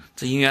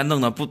这银元弄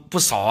的不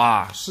少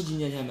啊，10几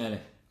年前买的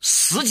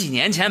，10几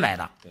年前买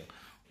的，对，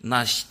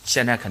那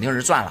现在肯定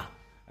是赚了。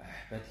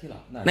别提了，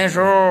那时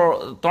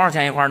候多少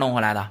钱一块弄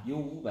回来的？有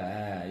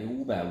500，有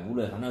550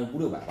的，反正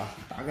500-600吧，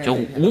大概就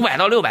500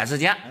到600之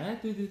间。哎，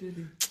对。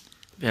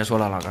别说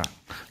了，老哥，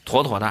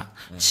妥妥的，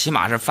起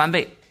码是翻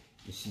倍。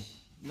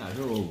那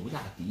时候物价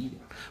低一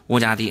点。物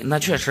价低，那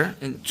确实，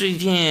最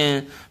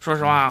近说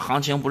实话行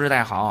情不是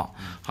太好，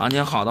行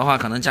情好的话，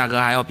可能价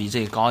格还要比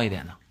这高一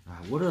点的。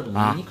我这东西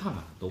你看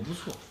看都不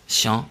错。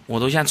行，我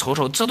都先瞅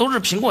瞅，这都是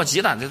苹果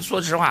级的，这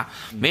说实话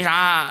没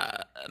啥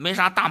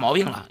大毛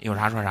病了，有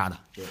啥说啥的。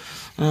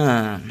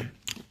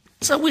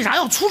这为啥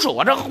要出手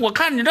啊？这我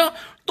看你这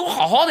都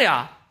好好的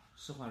呀。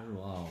实话实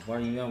说啊，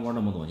玩银元玩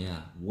那么多年，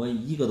我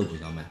一个都不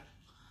想卖，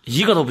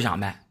一个都不想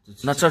卖。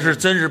那这是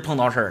真是碰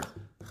到事儿了。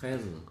孩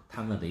子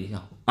谈个对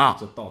象啊，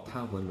这到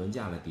谈婚论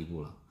嫁的地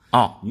步了。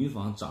哦，女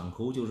方张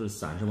口就是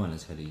30万的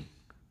彩礼。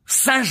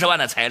30万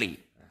的彩礼，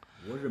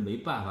我是没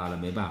办法，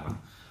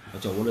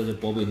叫我的这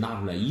宝贝拿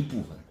出来一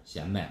部分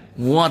先卖。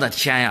我的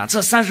天呀，这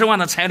30万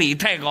的彩礼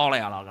太高了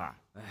呀，老哥。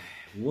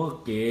我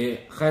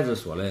给孩子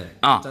说了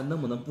啊，咱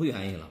能不能不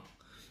愿意了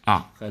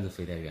啊？孩子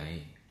非得愿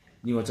意，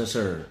你说这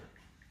事儿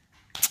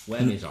我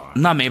也没招啊。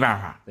那没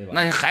办法，对吧？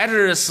那孩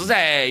子实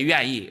在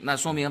愿意，那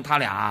说明他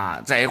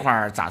俩在一块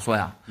儿咋说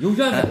呀？有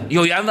缘分，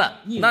有缘分。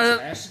那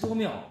采石头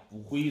庙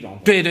不回一桩。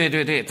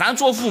对，咱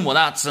做父母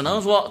的只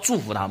能说祝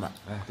福他们。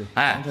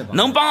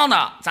能帮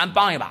的咱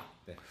帮一把。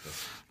对，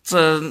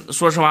这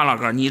说实话，老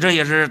哥，你这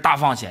也是大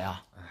放血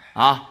呀。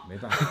没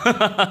办法，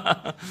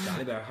家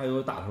里边还有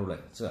大头嘞，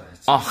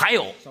还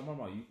有小毛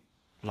毛鱼。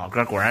老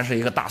哥果然是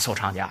一个大收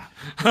藏家。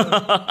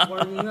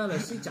玩银元的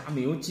谁家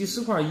没有几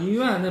十块银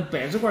元？那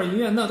100块银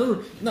元，那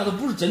都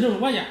不是真正的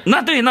玩家。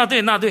那对。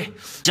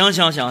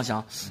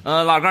行。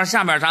老哥，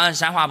下面咱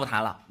闲话不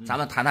谈了，咱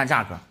们谈谈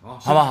价格，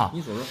好不好？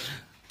你说说，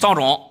赵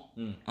总，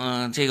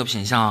这个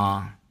品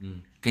相，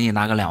给你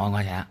拿个2万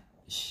块钱，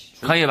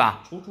可以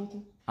吧？出。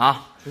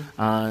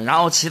然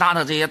后其他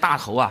的这些大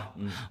头啊，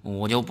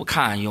我就不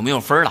看有没有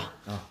分了。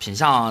品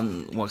相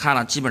我看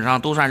了，基本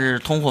上都算是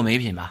通货美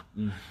品吧。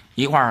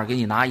一块儿给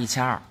你拿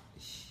1200。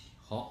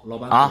好，老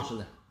板够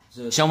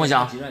实在，行不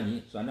行？既然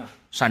你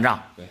算账。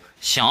对，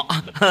行。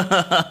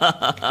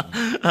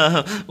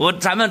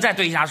咱们再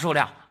对一下数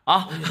量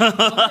啊。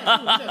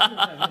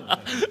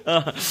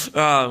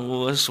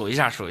我数一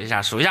下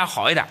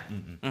好一点。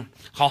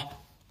好。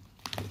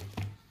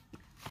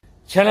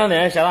前2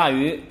天下大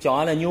雨，叫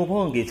俺的牛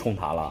棚给冲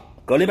塌了，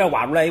搁里边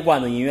挖出来一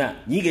罐子银元，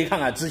你给看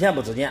看值钱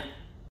不值钱？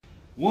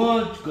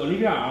我搁里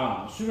边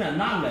随便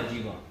拿出来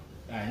几个，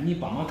你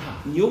帮忙看。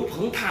牛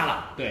棚塌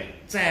了，对，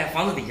在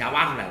房子底下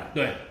挖出来了。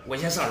对，我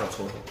先上手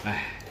瞅瞅。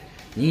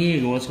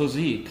你给我瞅仔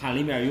细，看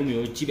里面有没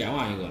有几百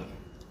万一个。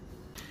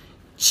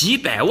几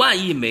百万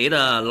一枚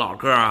的老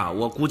哥啊，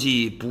我估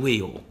计不会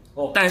有。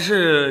但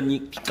是你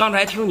刚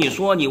才听你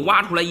说你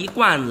挖出来一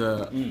罐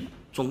子，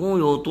总共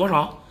有多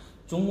少？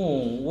总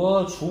共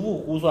我初步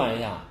估算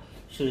一下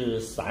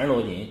是30多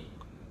斤。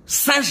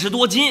30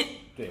多斤？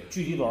对，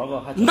具体多少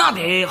个还那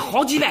得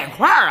好几百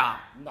块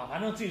啊。那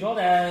反正最少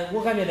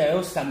我感觉得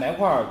有300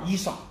块以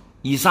上。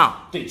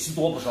对，是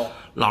多不少。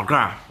老哥，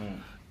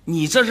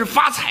你这是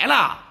发财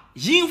了，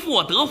因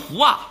祸得福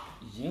啊！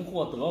因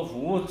祸得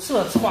福，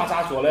这话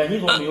咋说嘞？你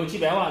说没有几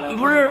百万了？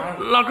不是，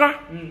老哥，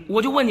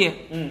我就问你，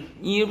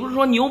你不是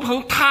说牛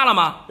棚塌了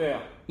吗？对呀。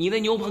你的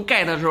牛棚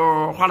盖的时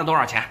候花了多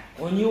少钱？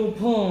我牛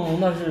棚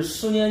那是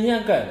10年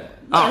前盖的，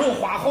那时候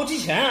花好几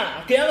千，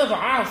给俺的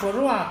爸，说实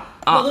话，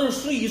那都是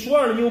数一数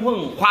二的牛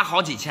棚，花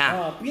好几千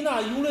啊，比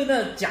那有的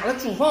那家的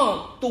住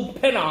房都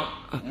排张。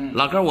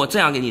老哥，我这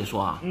样跟你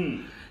说啊，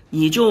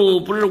你就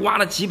不是挖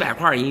了几百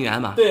块银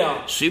元吗？对呀，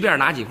随便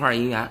拿几块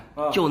银元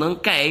就能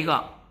盖一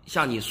个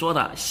像你说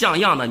的像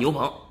样的牛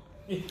棚。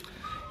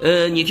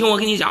你听我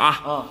跟你讲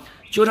啊，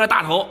就这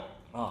大头。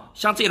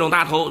像这种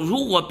大头，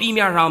如果壁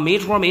面上没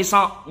戳没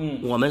伤，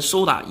我们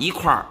收的一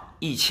块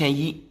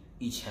1100，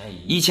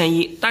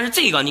但是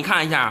这个你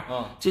看一下，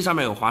这上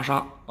面有划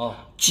伤，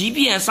即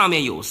便上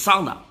面有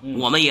伤的，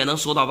我们也能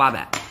收到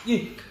800。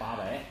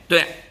800，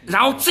对，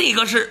然后这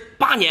个是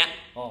8年，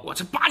我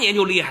这8年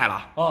就厉害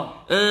了。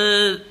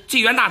这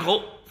元大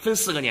头分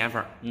4个年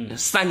份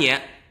，3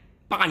年、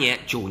8年、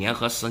9年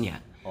和10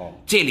年。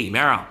这里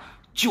面啊，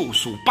就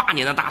属8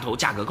年的大头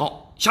价格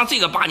高。像这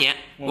个8年，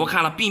我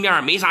看了壁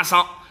面没啥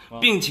伤，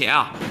并且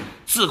啊，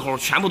字口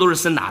全部都是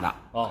深打的。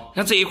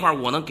像这一块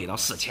我能给到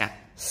4000。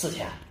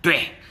4000。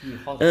对。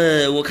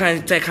我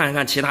再看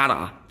看其他的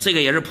啊，这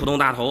个也是普通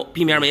大头，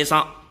壁面没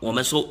伤，我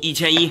们收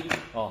1100。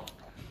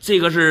这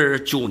个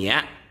是9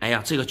年，哎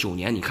呀，这个9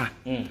年你看，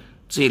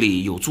这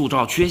里有铸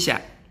造缺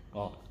陷。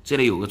这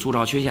里有个铸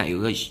造缺陷，有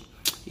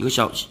个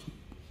小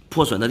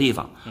破损的地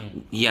方，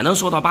也能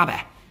收到800。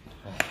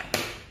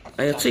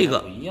哎呀，这个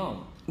不一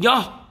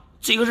样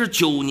这个是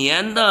9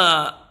年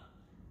的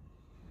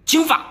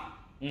金发，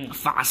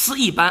发丝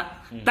一般，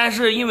但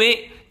是因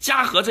为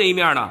嘉禾这一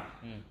面呢，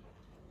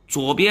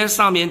左边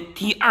上面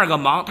第2个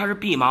芒它是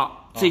碧芒，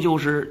这就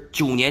是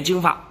9年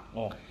金发。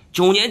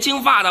9年金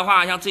发的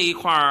话，像这一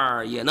块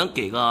也能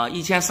给个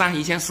1300、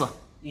1400。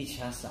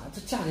1300，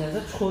这价钱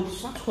出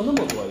那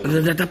么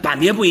多？它版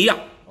别不一样，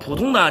普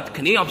通的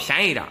肯定要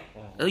便宜一点。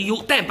有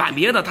带版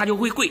别的它就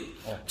会贵。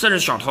这是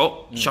小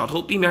头，小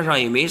头壁面上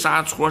也没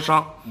啥挫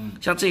伤，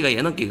像这个也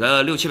能给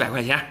个600、700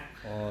块钱。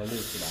600、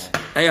700。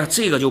哎呀，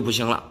这个就不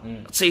行了。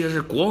这个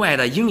是国外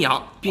的阴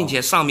阳，并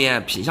且上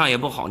面品相也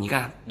不好，你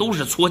看都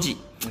是戳记。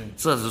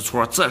这是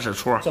戳，这是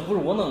戳。这不是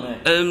我弄的。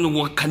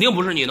我肯定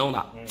不是你弄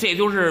的，这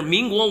就是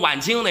民国晚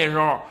清那时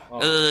候，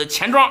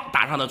钱庄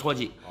打上的戳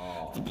记。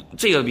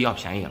这个比较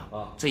便宜了，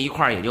这一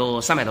块也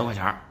就300多块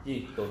钱。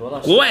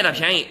国外的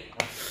便宜。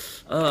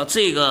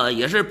这个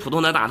也是普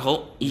通的大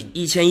头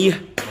，1100。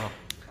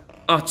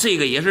这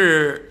个也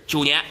是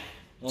9年，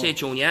这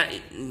9年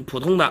普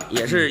通的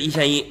也是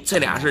1100，这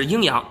俩是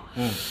阴阳。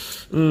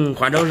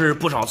反正是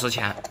不少值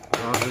钱。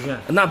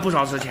那不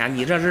少值钱，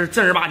你这是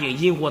正儿八经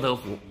因祸得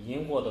福。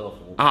因祸得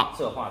福啊！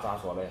这话咋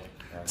说嘞？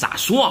咋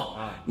说？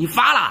你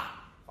发了。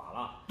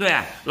对，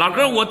老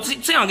哥，我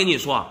这样跟你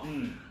说。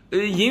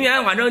银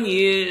元反正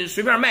你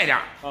随便卖点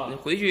你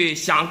回去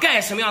想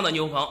盖什么样的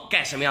牛棚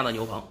盖什么样的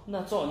牛棚。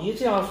那照你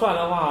这样算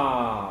的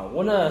话，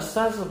我那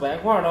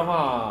300-400块的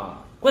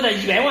话，我得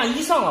100万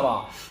以上了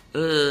吧？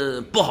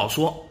不好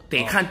说，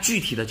得看具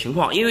体的情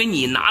况，因为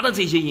你拿的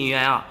这些银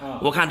元啊，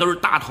我看都是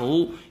大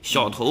头、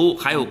小头，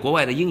还有国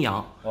外的阴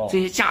阳，这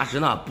些价值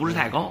呢不是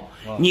太高。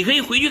你可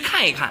以回去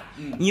看一看，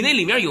你那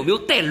里面有没有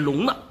带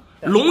龙的？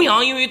龙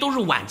阳因为都是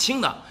晚清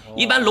的，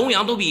一般龙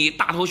阳都比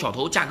大头、小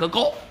头价格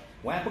高。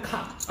我也不看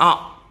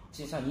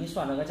就像你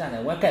算这个价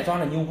钱，我也该装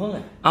这牛棚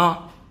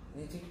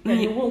盖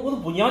牛棚我都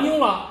不养牛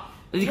了，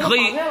你可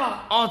以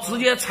直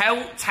接财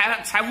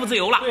富自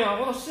由了。对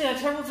我都实现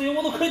财富自由，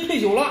我都可以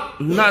退休了。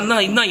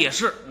那也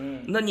是，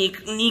那你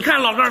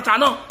看老哥咋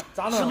弄？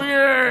是不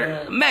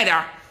是卖点？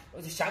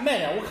先卖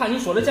点，我看你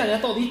说的价钱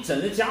到底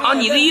真的假的？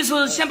你的意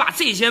思先把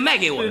这些卖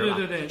给我是吧？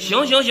对。行，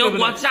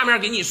我下面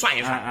给你算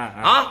一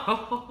算。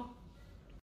好。